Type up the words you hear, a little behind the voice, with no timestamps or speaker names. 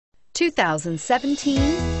2017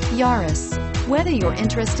 Yaris. Whether you're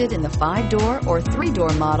interested in the 5-door or 3-door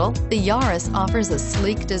model, the Yaris offers a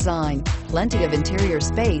sleek design, plenty of interior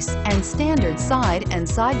space, and standard side and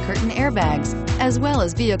side curtain airbags, as well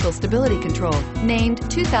as vehicle stability control. Named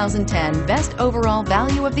 2010 Best Overall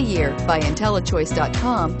Value of the Year by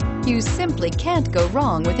IntelliChoice.com, you simply can't go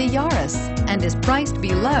wrong with a Yaris, and is priced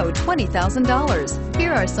below $20,000.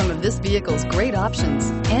 Here are some of this vehicle's great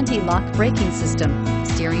options: anti-lock braking system,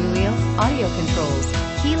 steering wheel audio controls,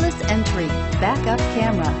 keyless entry, backup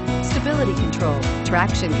camera, stability control,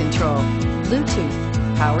 traction control,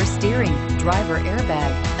 Bluetooth, power steering, driver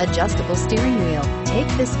airbag, adjustable steering wheel. Take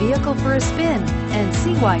this vehicle for a spin and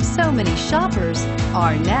see why so many shoppers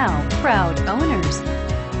are now proud owners.